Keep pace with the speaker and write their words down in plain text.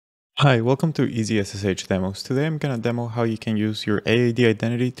Hi, welcome to EZSSH demos. Today I'm going to demo how you can use your AAD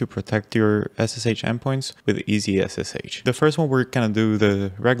identity to protect your SSH endpoints with EZSSH. The first one, we're going to do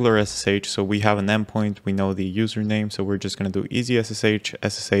the regular SSH. So we have an endpoint, we know the username, so we're just going to do EZSSH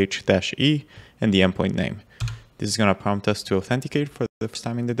SSH-E and the endpoint name. This is going to prompt us to authenticate for the first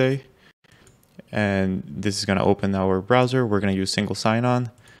time in the day. And this is going to open our browser. We're going to use single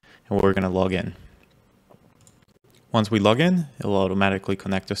sign-on and we're going to log in. Once we log in, it'll automatically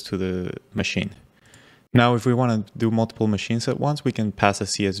connect us to the machine. Now, if we want to do multiple machines at once, we can pass a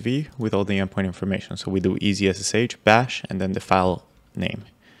CSV with all the endpoint information. So we do EZSSH, bash, and then the file name.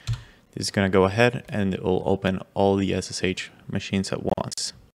 This is going to go ahead and it will open all the SSH machines at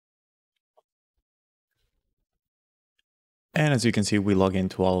once. And as you can see, we log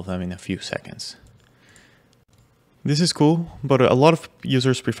into all of them in a few seconds. This is cool, but a lot of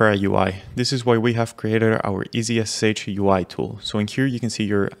users prefer a UI. This is why we have created our EZSSH UI tool. So in here, you can see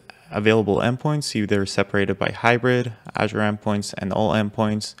your available endpoints, see they're separated by hybrid, Azure endpoints, and all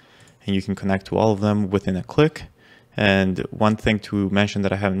endpoints, and you can connect to all of them within a click. And one thing to mention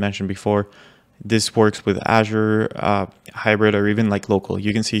that I haven't mentioned before, this works with Azure, hybrid, or even like local.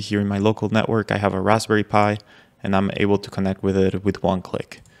 You can see here in my local network, I have a Raspberry Pi, and I'm able to connect with it with one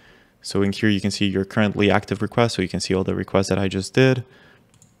click. So in here, you can see your currently active requests. So you can see all the requests that I just did.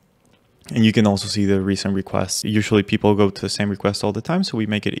 And you can also see the recent requests. Usually people go to the same request all the time. So we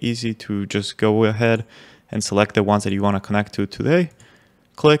make it easy to just go ahead and select the ones that you want to connect to today.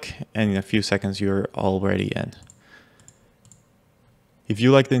 Click, and in a few seconds, you're already in. If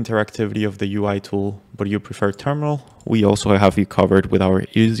you like the interactivity of the UI tool, but you prefer terminal, we also have you covered with our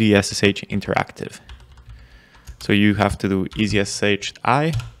EZSSH Interactive. So you have to do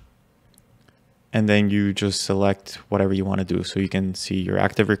EZSSH-I, and then you just select whatever you want to do. So you can see your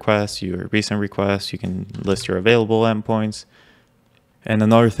active requests, your recent requests, you can list your available endpoints. And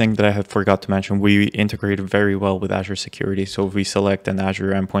another thing that I had forgot to mention, we integrate very well with Azure Security. So if we select an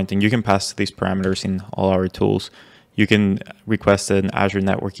Azure endpoint, and you can pass these parameters in all our tools, you can request an Azure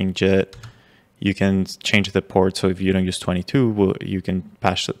networking JIT. You can change the port. So if you don't use 22, you can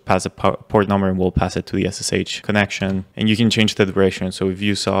pass a port number and we'll pass it to the SSH connection. And you can change the duration. So if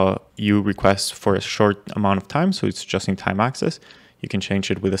you saw you request for a short amount of time, so it's just in time access, you can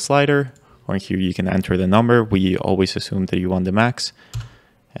change it with a slider, or here you can enter the number. We always assume that you want the max.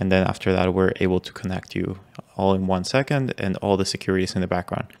 And then after that, we're able to connect you all in 1 second, and all the security is in the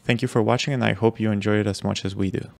background. Thank you for watching, and I hope you enjoy it as much as we do.